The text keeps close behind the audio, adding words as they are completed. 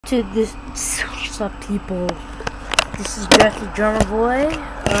to this. What's up, people? This is Jesse Drummer Boy.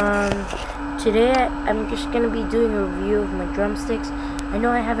 Today I'm just gonna be doing a review of my drumsticks. I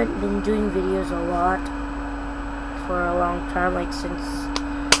know I haven't been doing videos a lot for a long time, like since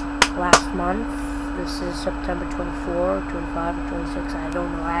last month. This is September 24, 25, or 26. I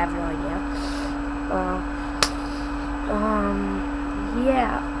don't know. I have no idea.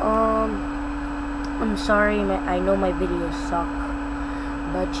 I'm sorry. I know my videos suck,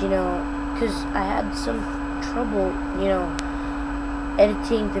 but because I had some trouble,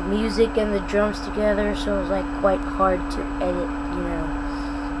 editing the music and the drums together, so it was like quite hard to edit,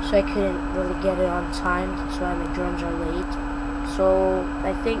 so I couldn't really get it on time. That's why my drums are late. So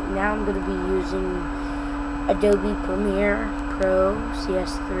I think now I'm gonna be using Adobe Premiere Pro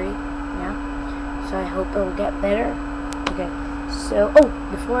CS3. Yeah. So I hope it'll get better. Okay. So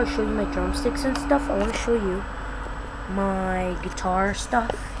before I show you my drumsticks and stuff, I want to show you my guitar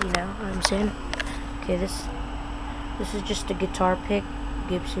stuff. You know what I'm saying? Okay, this is just a guitar pick,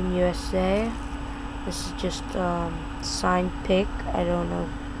 Gibson USA. This is just signed pick. I don't know.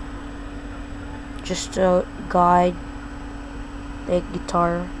 Just a guide, like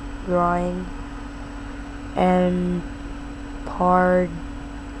guitar drawing, and par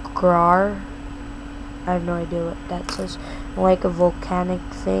grar. I have no idea what that says. Like a volcanic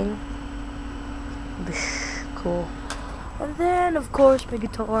thing. Cool. And then, of course, my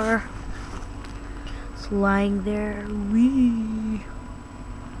guitar. It's lying there. Wee.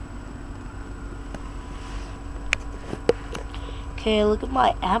 Okay, look at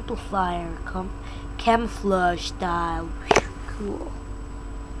my amplifier. Camouflage style. Cool.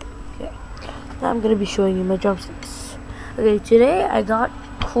 Okay. Now I'm gonna be showing you my drumsticks. Okay, today I got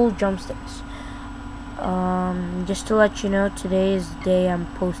cool drumsticks. Just to let you know, today is the day I'm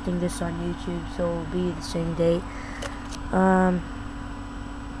posting this on YouTube, so it'll be the same day. I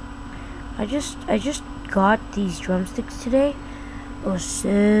just got these drumsticks today. It was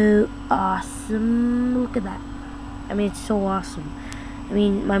so awesome. Look at that. I mean, it's so awesome. I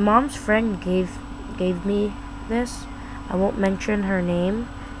mean, my mom's friend gave me this. I won't mention her name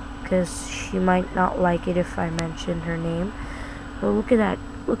because she might not like it if I mention her name. But look at that.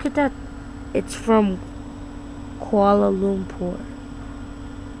 Look at that. It's from Kuala Lumpur.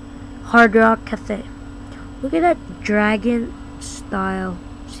 Hard Rock Cafe. Look at that dragon style.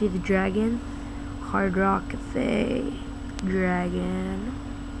 See the dragon? Hard Rock Cafe. Dragon.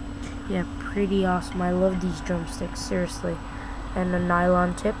 Yeah, pretty awesome. I love these drumsticks, seriously. And a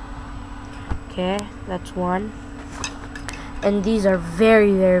nylon tip. Okay, that's one. And these are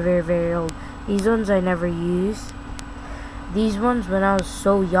very, very, very, very old. These ones I never used. These ones when I was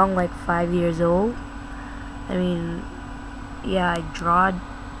so young, like 5 years old. I mean, yeah, I drawed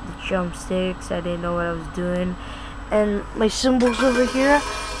the drumsticks. I didn't know what I was doing. And my cymbals over here,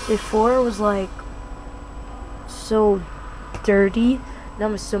 before was like so dirty. Now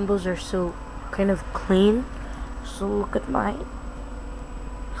my cymbals are so kind of clean. So look at my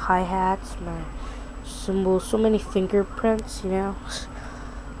hi-hats, my cymbals, so many fingerprints,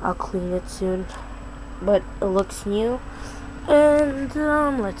 I'll clean it soon. But it looks new. And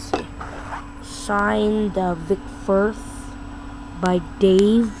let's see. Signed Vic Firth by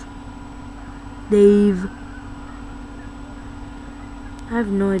Dave. I have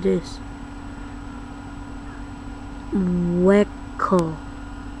no idea.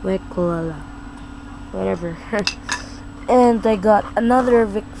 Wekolala. Whatever. And I got another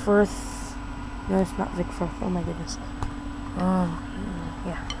Vic Firth. No, it's not Vic Firth. Oh my goodness.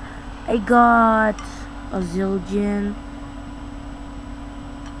 Yeah. I got a Zildjian.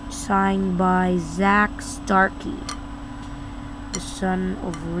 Signed by Zach Starkey, the son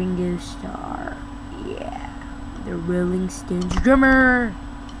of Ringo Starr. Yeah, the Rolling Stones drummer,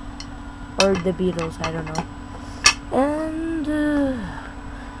 or the Beatles, I don't know. And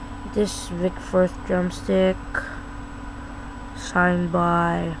this Vic Firth drumstick, signed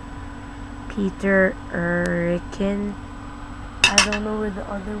by Peter Erikin. I don't know where the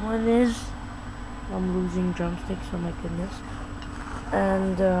other one is. I'm losing drumsticks, oh my goodness.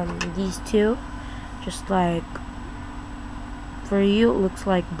 And these two, just like, for you it looks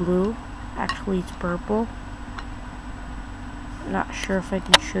like blue, actually it's purple. Not sure if I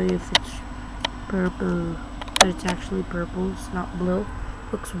can show you if it's purple, but it's actually purple, it's not blue.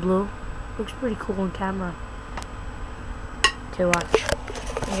 Looks blue, looks pretty cool on camera. Okay, watch,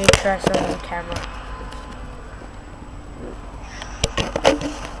 I'm gonna try some on camera.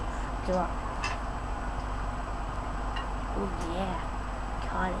 Okay, watch. Oh yeah.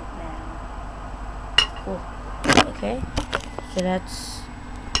 Got it, man. Cool. Okay, so that's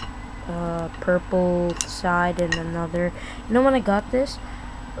purple side and another. When I got this,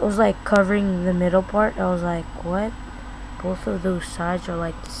 it was like covering the middle part. I was like, what? Both of those sides are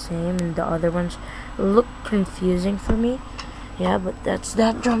like the same, and the other ones look confusing for me. Yeah, but that's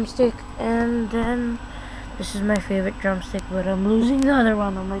that drumstick. And then this is my favorite drumstick, but I'm losing the other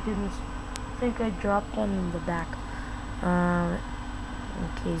one. Oh my goodness. I think I dropped one in the back.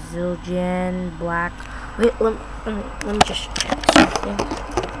 Okay, Zildjian, black. Wait, let me just check something.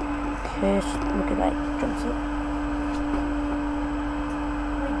 Okay, so look at that drumstick. Oh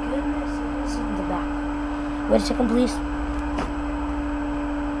my goodness, it is in the back. Wait a second, please.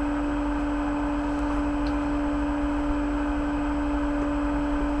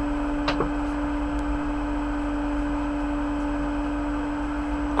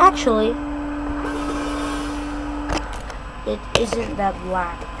 Actually, it isn't that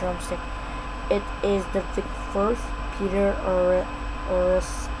black drumstick. It is the first Peter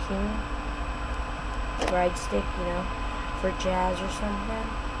King ride stick, you know, for jazz or something.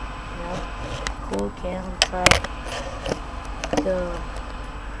 You know, cool. Okay, I'll try the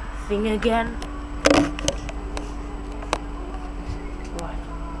thing again. What?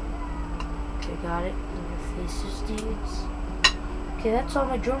 Okay, got it. In your faces, dudes. Okay, that's all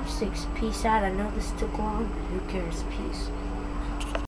my drumsticks. Peace out. I know this took long, but who cares? Peace.